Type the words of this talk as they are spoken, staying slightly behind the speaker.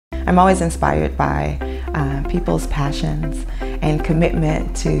I'm always inspired by people's passions and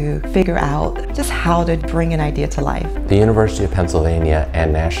commitment to figure out just how to bring an idea to life. The University of Pennsylvania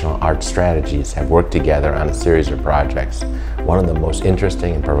and National Arts Strategies have worked together on a series of projects. One of the most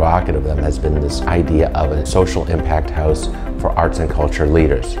interesting and provocative of them has been this idea of a social impact house for arts and culture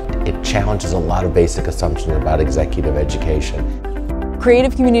leaders. It challenges a lot of basic assumptions about executive education.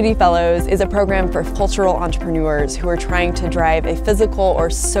 Creative Community Fellows is a program for cultural entrepreneurs who are trying to drive a physical or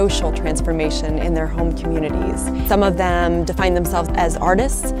social transformation in their home communities. Some of them define themselves as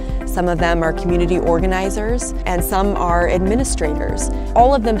artists, some of them are community organizers, and some are administrators.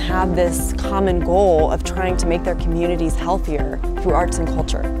 All of them have this common goal of trying to make their communities healthier through arts and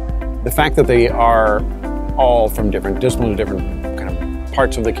culture. The fact that they are all from different disciplines, different kind of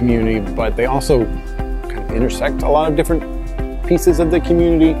parts of the community, but they also kind of intersect a lot of different pieces of the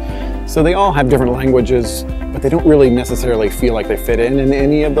community. So they all have different languages, but they don't really necessarily feel like they fit in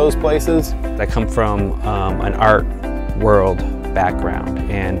any of those places. I come from an art world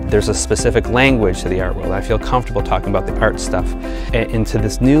background, and there's a specific language to the art world. I feel comfortable talking about the art stuff. Into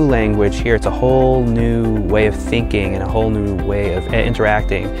this new language here, it's a whole new way of thinking and a whole new way of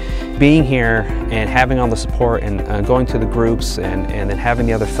interacting. Being here and having all the support and going to the groups and then having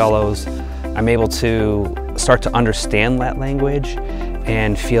the other fellows, I'm able to start to understand that language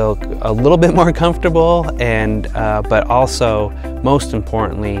and feel a little bit more comfortable, and but also, most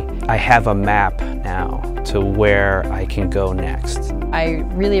importantly, I have a map now to where I can go next. I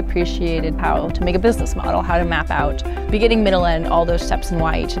really appreciated how to make a business model, how to map out beginning, middle, end, all those steps, and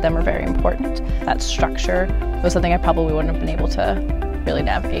why each of them are very important. That structure was something I probably wouldn't have been able to really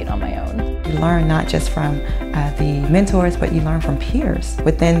navigate on my own. You learn not just from the mentors, but you learn from peers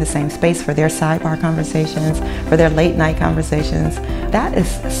within the same space for their sidebar conversations, for their late night conversations. That is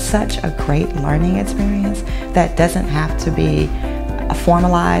such a great learning experience that doesn't have to be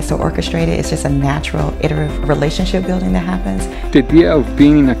formalized or orchestrated. It's just a natural, iterative relationship building that happens. The idea of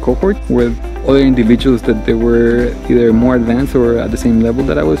being in a cohort with other individuals that they were either more advanced or at the same level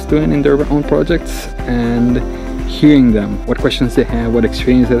that I was doing in their own projects, and hearing them, what questions they have, what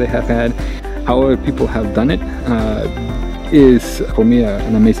experience that they have had, how other people have done it, is for me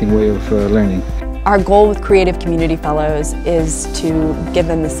an amazing way of learning. Our goal with Creative Community Fellows is to give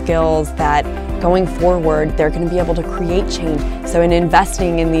them the skills that going forward they're going to be able to create change. So in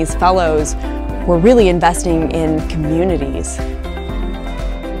investing in these fellows, we're really investing in communities.